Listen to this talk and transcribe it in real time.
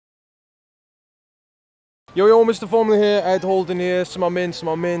Yo, Mr. Formula here, Ed Holden here, some are mint,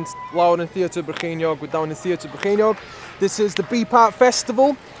 loud in Theatr Brycheiniog, we're down in Theatr Brycheiniog. This is the B-Part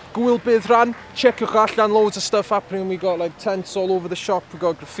Festival, Gwyl Bydd checkwch allan, loads of stuff happening, we got like tents all over the shop, we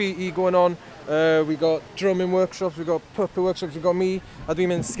got graffiti going on, we got drumming workshops, we got puppet workshops, we got me, a dwi'n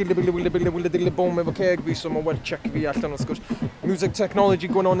mynd skilly-billy-billy-billy-billy-bom efo keg fi, so mae'n werth check fi allan wrth gwrs. Music technology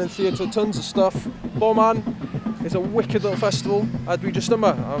going on in theatre, tons of stuff, bo man. It's a wicked little festival, and we just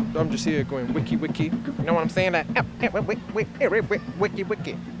I'm just here going wiki. You know what I'm saying? That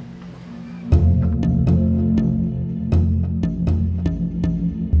wiki.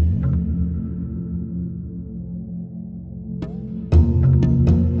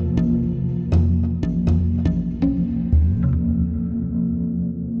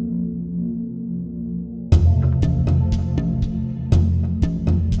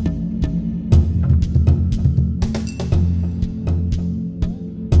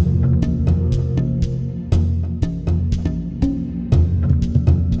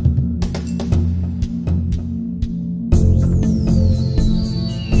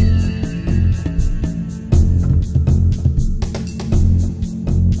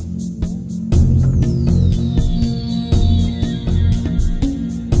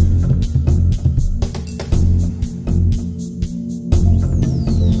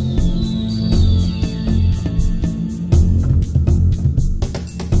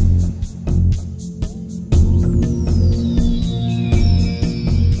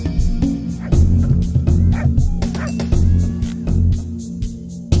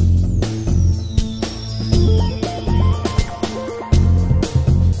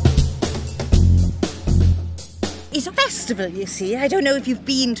 It's a festival, you see. I don't know if you've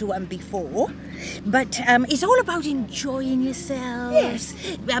been to one before, but it's all about enjoying yourselves,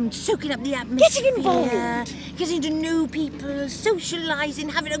 soaking up the atmosphere, getting involved, getting to know people,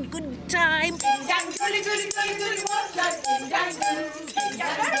 socialising, having a good time.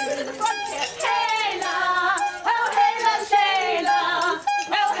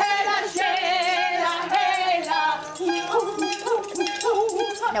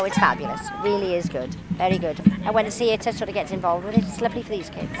 No, it's fabulous. It really is good. Very good. And when the theatre sort of gets involved with it, it's lovely for these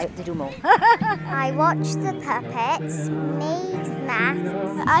kids. I hope they do more. I watched the puppets, made maths.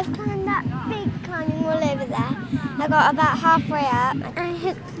 I've climbed that big climbing wall over there. I got about halfway up. I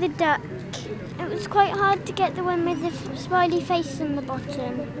hooked the duck. It was quite hard to get the one with the smiley face on the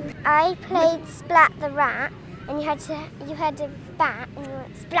bottom. I played Splat the Rat, and you had a bat, and you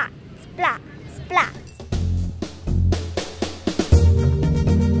went splat, splat, splat.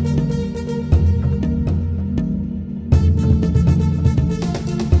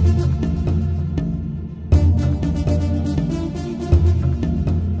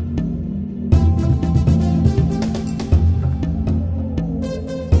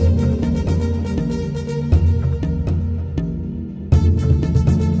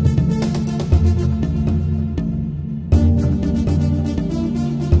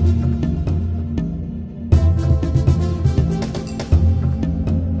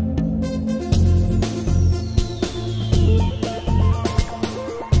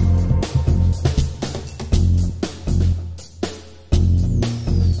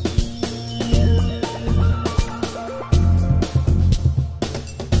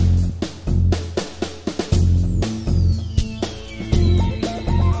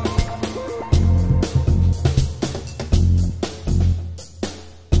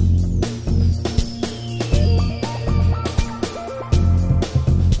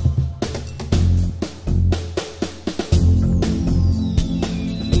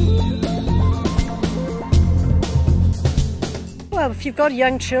 Well, if you've got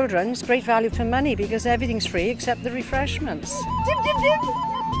young children, it's great value for money because everything's free except the refreshments. Dim, dim, dim!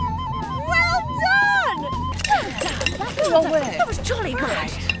 Well done! That was jolly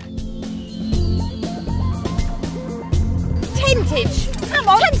good. Tentage! Come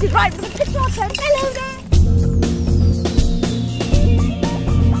on! Tentage, right, we're going to pick our tent. Hello there!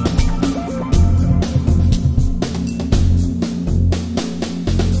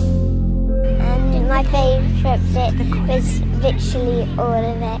 My favourite bit was literally all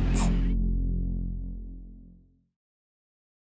of it.